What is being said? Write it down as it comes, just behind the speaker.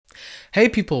Hey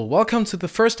people, welcome to the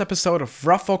first episode of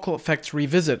Rough Vocal Effects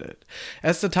Revisited.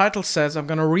 As the title says, I'm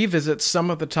gonna revisit some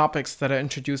of the topics that I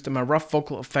introduced in my Rough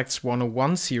Vocal Effects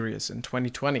 101 series in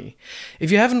 2020.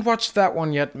 If you haven't watched that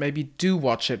one yet, maybe do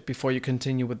watch it before you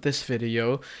continue with this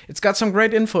video. It's got some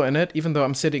great info in it, even though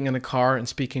I'm sitting in a car and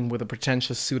speaking with a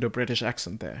pretentious pseudo-British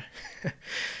accent there.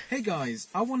 Hey guys,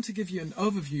 I want to give you an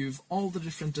overview of all the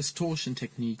different distortion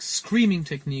techniques, screaming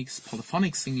techniques,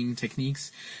 polyphonic singing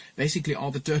techniques, basically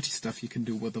all the dirty stuff you can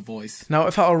do with the voice. Now,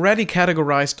 if I already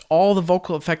categorized all the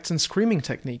vocal effects and screaming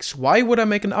techniques, why would I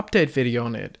make an update video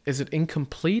on it? Is it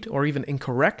incomplete or even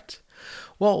incorrect?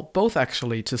 Well, both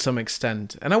actually, to some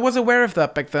extent, and I was aware of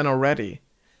that back then already.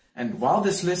 And while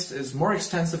this list is more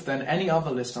extensive than any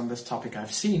other list on this topic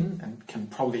I've seen, and can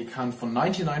probably account for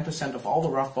 99% of all the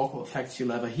rough vocal effects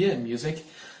you'll ever hear in music,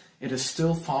 it is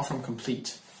still far from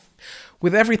complete.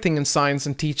 With everything in science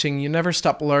and teaching, you never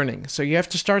stop learning, so you have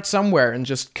to start somewhere and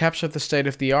just capture the state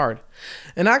of the art.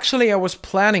 And actually I was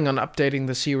planning on updating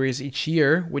the series each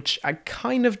year, which I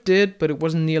kind of did, but it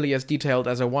wasn't nearly as detailed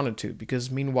as I wanted to,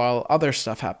 because meanwhile other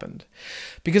stuff happened.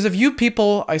 Because of you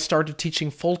people, I started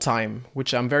teaching full-time,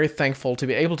 which I'm very thankful to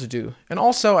be able to do. And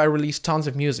also I released tons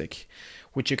of music,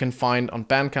 which you can find on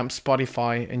Bandcamp,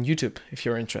 Spotify and YouTube if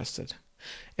you're interested.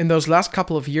 In those last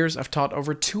couple of years, I've taught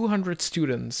over 200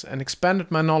 students and expanded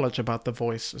my knowledge about the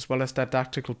voice, as well as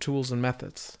didactical tools and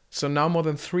methods. So now, more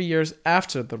than 3 years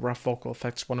after the Rough Vocal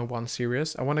Effects 101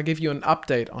 series, I want to give you an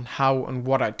update on how and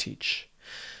what I teach.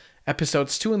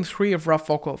 Episodes 2 and 3 of Rough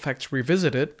Vocal Effects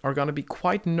Revisited are going to be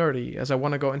quite nerdy, as I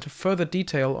want to go into further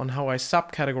detail on how I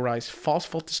subcategorize false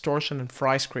vault distortion and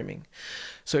fry screaming.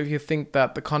 So if you think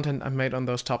that the content I've made on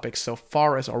those topics so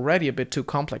far is already a bit too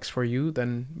complex for you,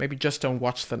 then maybe just don't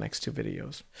watch the next two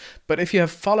videos. But if you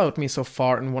have followed me so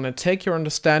far and want to take your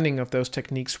understanding of those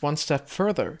techniques one step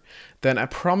further, then I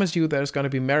promise you there's going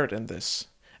to be merit in this.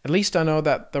 At least I know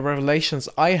that the revelations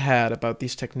I had about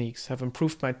these techniques have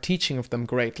improved my teaching of them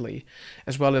greatly,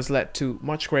 as well as led to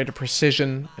much greater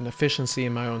precision and efficiency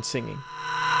in my own singing.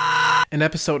 In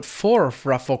episode 4 of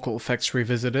Rough Vocal Effects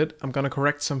Revisited, I'm going to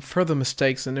correct some further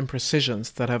mistakes and imprecisions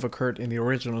that have occurred in the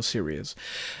original series,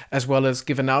 as well as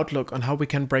give an outlook on how we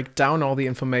can break down all the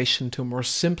information to a more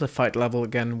simplified level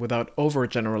again without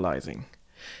overgeneralizing.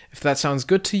 If that sounds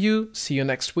good to you, see you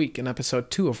next week in episode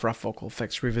 2 of Rough Vocal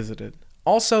Effects Revisited.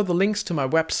 Also, the links to my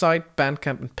website,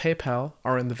 Bandcamp and PayPal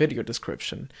are in the video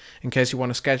description, in case you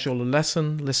want to schedule a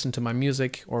lesson, listen to my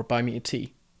music, or buy me a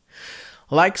tea.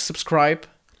 Like, subscribe,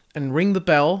 and ring the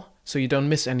bell so you don't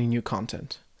miss any new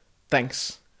content.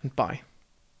 Thanks, and bye.